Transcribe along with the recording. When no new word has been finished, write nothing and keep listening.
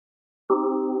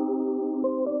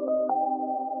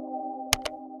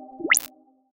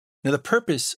Now the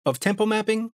purpose of tempo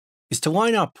mapping is to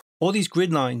line up all these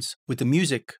grid lines with the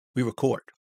music we record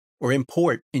or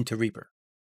import into Reaper.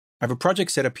 I have a project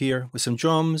set up here with some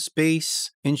drums, bass,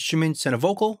 instruments, and a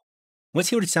vocal. Let's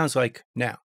see what it sounds like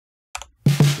now.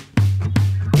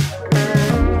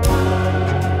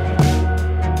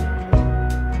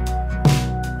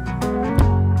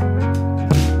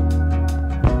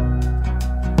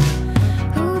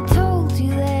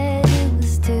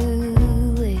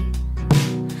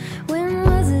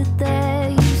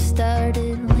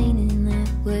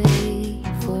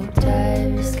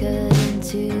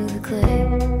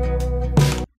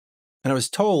 And I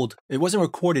was told it wasn't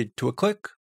recorded to a click,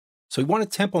 so we want a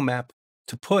tempo map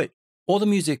to put all the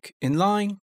music in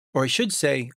line, or I should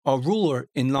say, our ruler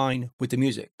in line with the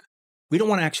music. We don't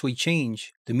want to actually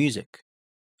change the music.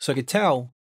 So I could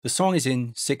tell the song is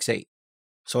in 6/8.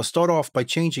 So I'll start off by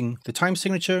changing the time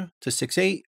signature to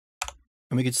 6/8,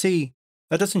 and we can see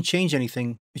that doesn't change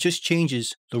anything, it just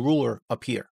changes the ruler up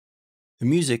here. The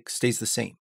music stays the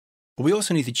same. But we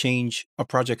also need to change our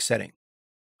project setting.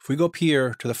 If we go up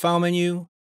here to the File menu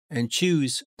and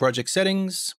choose Project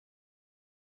Settings,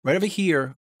 right over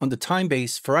here on the time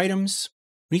base for items,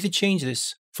 we need to change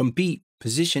this from beat,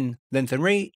 position, length, and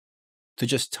rate to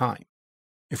just time.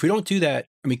 If we don't do that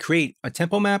and we create a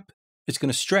tempo map, it's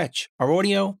going to stretch our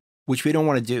audio, which we don't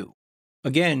want to do.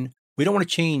 Again, we don't want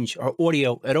to change our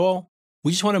audio at all.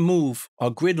 We just want to move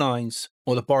our grid lines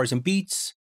or the bars and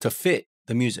beats to fit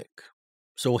the music.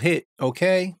 So we'll hit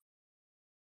OK.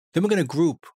 Then we're going to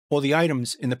group all the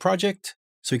items in the project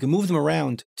so we can move them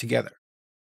around together.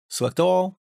 Select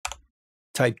all,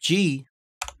 type G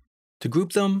to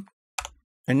group them,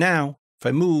 and now if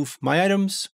I move my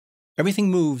items, everything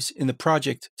moves in the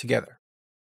project together.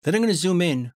 Then I'm going to zoom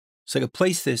in so I can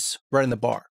place this right in the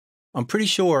bar. I'm pretty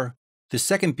sure the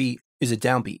second beat is a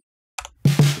downbeat.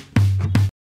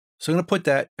 So I'm going to put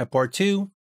that at bar 2,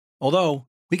 although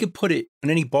we could put it on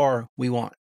any bar we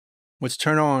want. Let's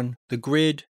turn on the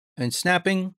grid and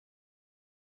snapping,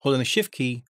 holding the Shift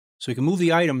key so we can move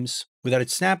the items without it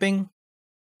snapping,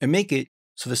 and make it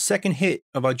so the second hit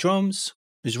of our drums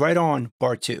is right on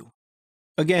bar 2.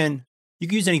 Again, you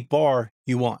can use any bar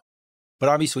you want, but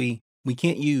obviously we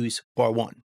can't use bar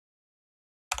 1.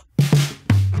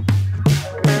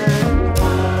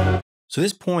 So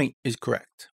this point is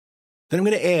correct. Then I'm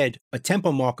going to add a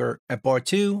tempo marker at bar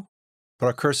 2, put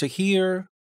our cursor here,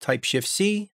 type Shift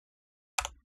C,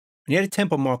 and add a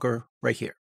tempo marker right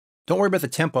here. Don't worry about the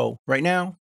tempo right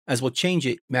now, as we'll change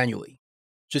it manually.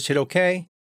 Just hit OK,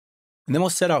 and then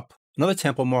we'll set up another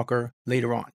tempo marker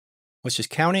later on. Let's just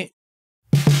count it.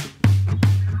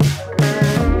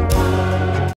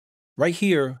 Right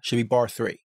here should be bar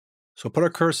 3. So put our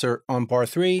cursor on bar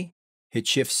 3, hit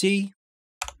Shift C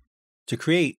to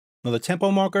create another tempo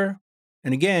marker.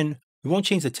 And again, we won't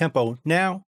change the tempo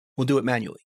now, we'll do it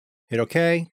manually. Hit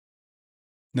OK.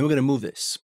 Then we're going to move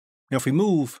this. Now if we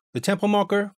move the tempo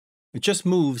marker, it just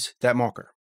moves that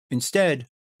marker. Instead,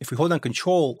 if we hold down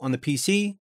Control on the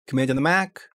PC, Command on the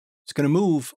Mac, it's going to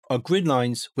move our grid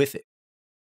lines with it,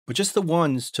 but just the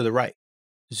ones to the right.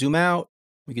 Zoom out,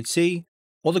 we can see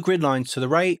all the grid lines to the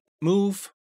right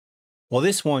move, while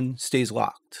this one stays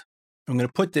locked. I'm going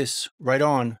to put this right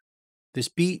on this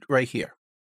beat right here,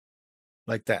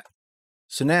 like that.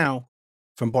 So now,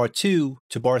 from bar 2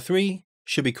 to bar 3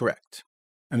 should be correct.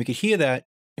 And we can hear that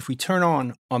if we turn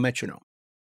on our metronome.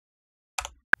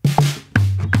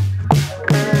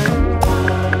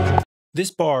 This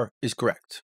bar is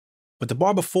correct, but the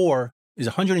bar before is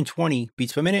 120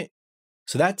 beats per minute,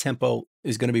 so that tempo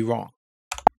is going to be wrong.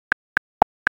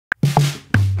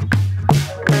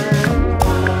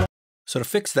 So to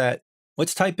fix that,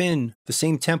 let's type in the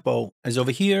same tempo as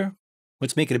over here.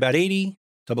 Let's make it about 80,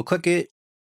 double click it,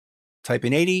 type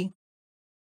in 80,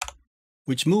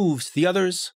 which moves the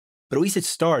others, but at least it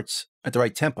starts at the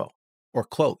right tempo, or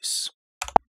close.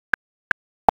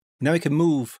 Now we can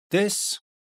move this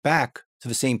back to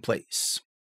the same place.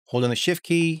 Hold on the Shift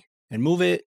key and move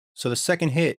it so the second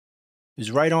hit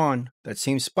is right on that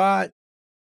same spot.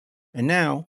 And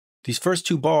now these first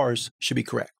 2 bars should be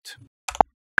correct.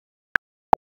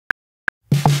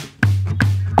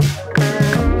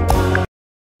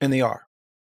 And they are.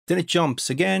 Then it jumps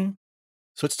again.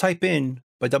 So let's type in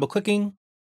by double clicking,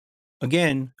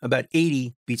 again, about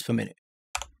 80 beats per minute,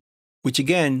 which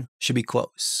again should be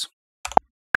close.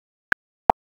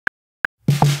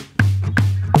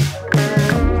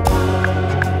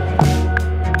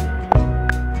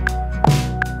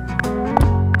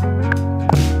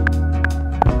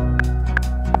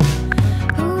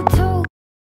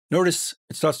 Notice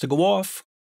it starts to go off,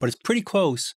 but it's pretty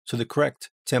close to the correct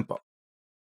tempo.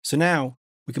 So now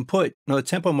we can put another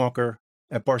tempo marker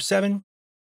at bar 7.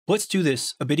 Let's do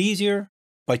this a bit easier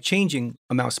by changing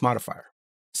a mouse modifier.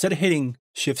 Instead of hitting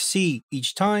Shift-C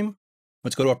each time,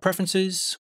 let's go to our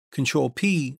preferences,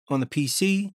 Control-P on the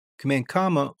PC,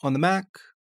 Command-Comma on the Mac.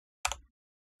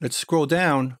 Let's scroll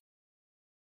down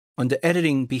under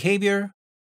Editing Behavior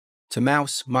to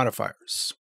Mouse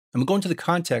Modifiers. And we'll go into the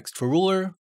context for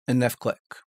ruler and left click.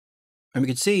 And we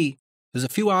can see there's a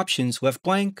few options left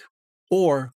blank,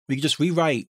 or we can just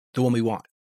rewrite the one we want.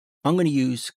 I'm going to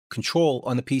use Control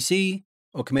on the PC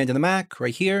or Command on the Mac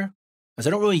right here, as I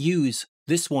don't really use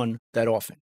this one that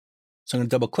often. So I'm going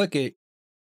to double click it,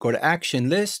 go to Action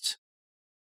List,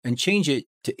 and change it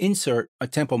to Insert a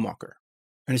Tempo Marker.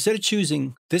 And instead of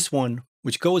choosing this one,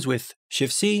 which goes with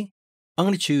Shift-C, I'm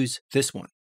going to choose this one,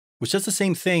 which does the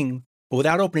same thing, but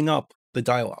without opening up the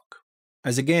dialog.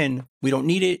 As again, we don't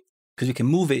need it because we can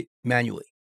move it manually.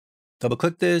 Double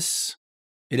click this,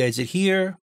 it adds it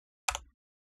here,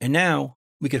 and now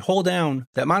we could hold down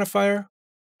that modifier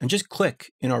and just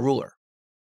click in our ruler.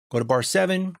 Go to bar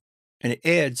 7, and it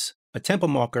adds a tempo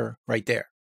marker right there.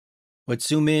 Let's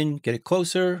zoom in, get it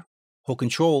closer, hold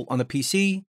Control on the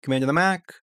PC, Command on the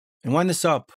Mac, and line this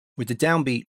up with the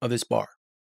downbeat of this bar.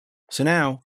 So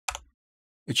now,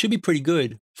 it should be pretty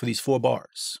good for these 4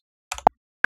 bars.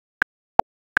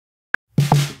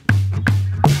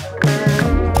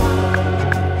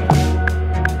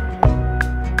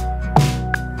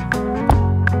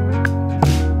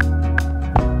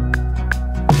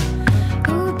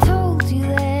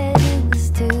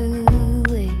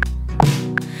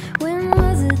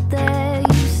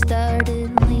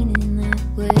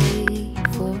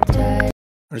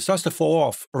 And it starts to fall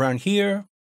off around here.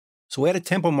 So we add a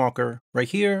tempo marker right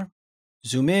here,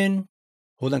 zoom in,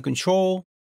 hold down Control,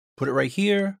 put it right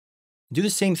here, do the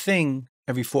same thing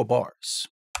every 4 bars.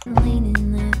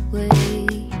 Leaning that way,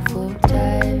 4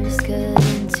 tires cut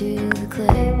into the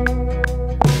clay.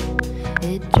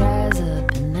 It dries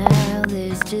up and now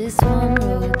there's just one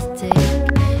road to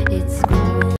take. It's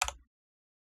going.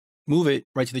 Move it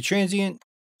right to the transient,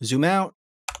 zoom out.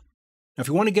 Now if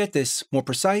you want to get this more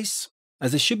precise,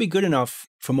 as this should be good enough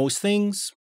for most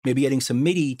things, maybe adding some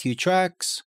MIDI to your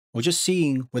tracks, or just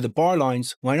seeing where the bar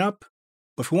lines line up.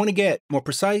 But if we want to get more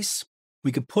precise,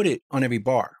 we could put it on every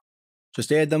bar.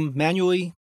 Just add them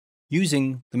manually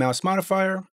using the mouse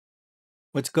modifier.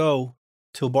 Let's go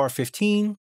till bar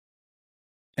 15.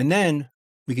 And then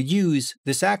we could use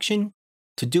this action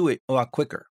to do it a lot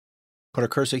quicker. Put our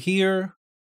cursor here,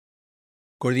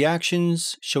 go to the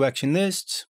actions, show action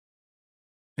list,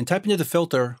 and type into the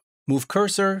filter, move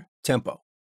cursor, tempo.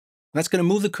 And that's going to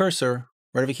move the cursor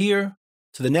right over here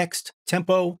to the next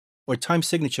tempo or time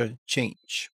signature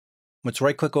change. Let's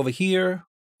right click over here,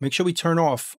 make sure we turn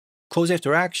off close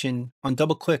after action on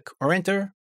double click or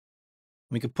enter.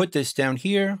 We can put this down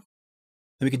here, and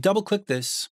we can double click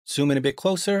this, zoom in a bit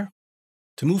closer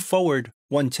to move forward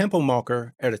 1 tempo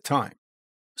marker at a time.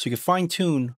 So you can fine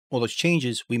tune all those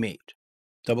changes we made.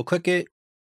 Double click it,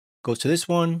 goes to this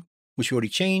one, which we already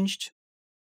changed.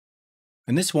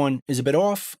 And this one is a bit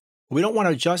off, but we don't want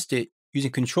to adjust it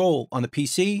using Control on the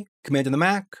PC, Command on the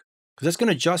Mac, because that's going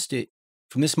to adjust it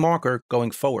from this marker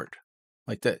going forward,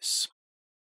 like this,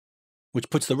 which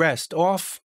puts the rest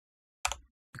off.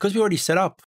 Because we already set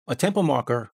up a tempo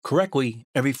marker correctly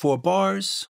every 4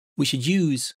 bars, we should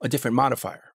use a different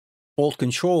modifier. Alt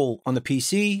Control on the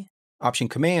PC, Option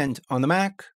Command on the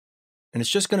Mac, and it's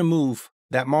just going to move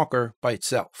that marker by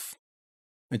itself.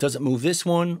 It doesn't move this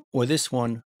one or this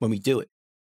one when we do it.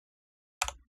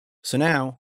 So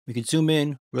now we can zoom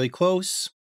in really close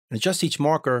and adjust each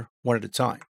marker one at a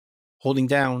time, holding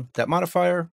down that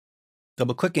modifier,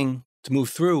 double clicking to move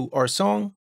through our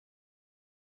song.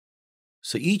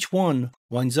 So each one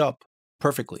lines up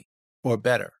perfectly or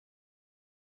better.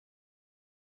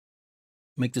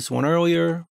 Make this one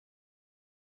earlier,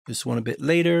 this one a bit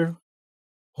later,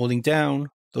 holding down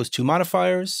those 2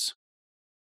 modifiers,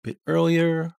 a bit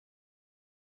earlier.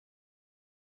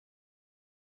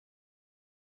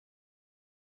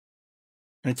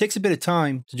 And it takes a bit of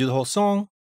time to do the whole song.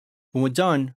 When we're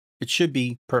done, it should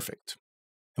be perfect.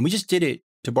 And we just did it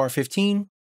to bar 15,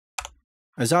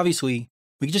 as obviously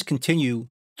we can just continue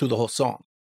through the whole song.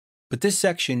 But this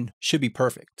section should be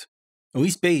perfect, at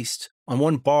least based on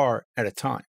 1 bar at a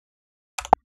time.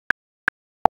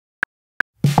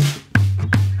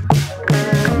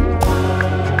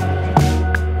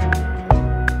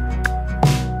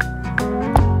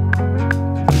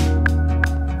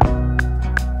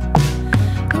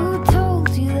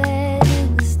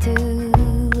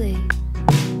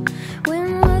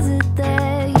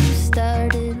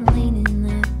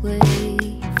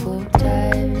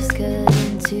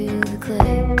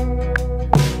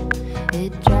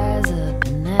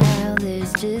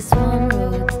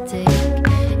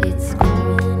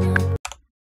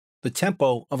 the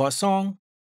tempo of our song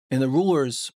and the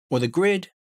rulers or the grid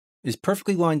is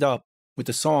perfectly lined up with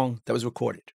the song that was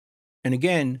recorded. And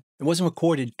again, it wasn't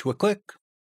recorded to a click,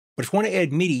 but if you want to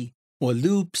add MIDI or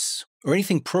loops or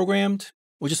anything programmed,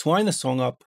 or just line the song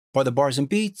up by the bars and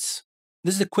beats,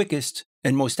 this is the quickest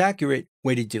and most accurate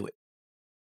way to do it.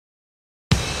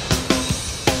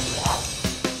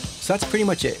 So that's pretty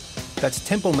much it. That's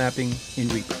tempo mapping in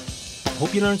Reaper.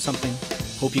 Hope you learned something,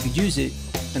 hope you could use it,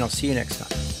 and I'll see you next time.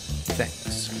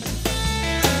 Thanks.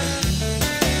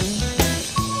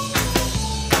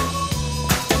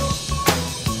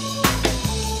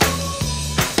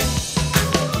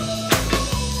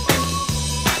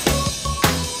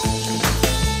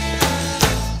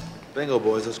 Bingo,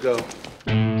 boys, let's go.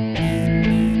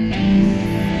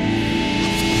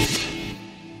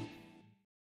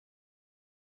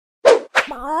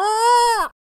 Bye.